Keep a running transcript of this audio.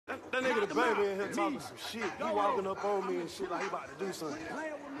nigga the baby in here talking some shit. He walking up on me and shit like he about to do something.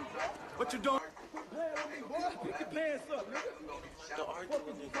 What you doing? Playing with me, boy. Pick your pants up, nigga. Don't argue What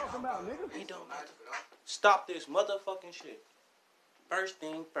with you nigga. talking about, nigga? He don't matter. Stop this motherfucking shit. First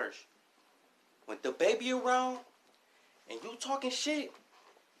thing first. When the baby around and you talking shit,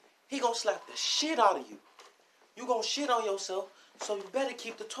 he gonna slap the shit out of you. You gonna shit on yourself, so you better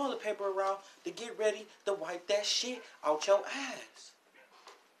keep the toilet paper around to get ready to wipe that shit out your ass.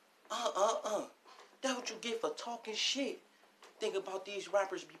 That's what you get for talking shit. Think about these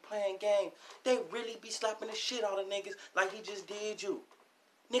rappers be playing games. They really be slapping the shit out of niggas like he just did you.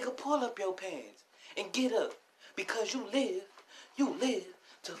 Nigga, pull up your pants and get up. Because you live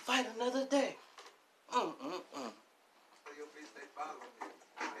to fight another day. Your bitch, they follow me.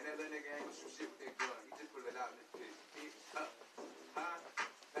 And that little nigga ain't gonna shoot shit with that gun. He just pull it out in his bitch. Huh?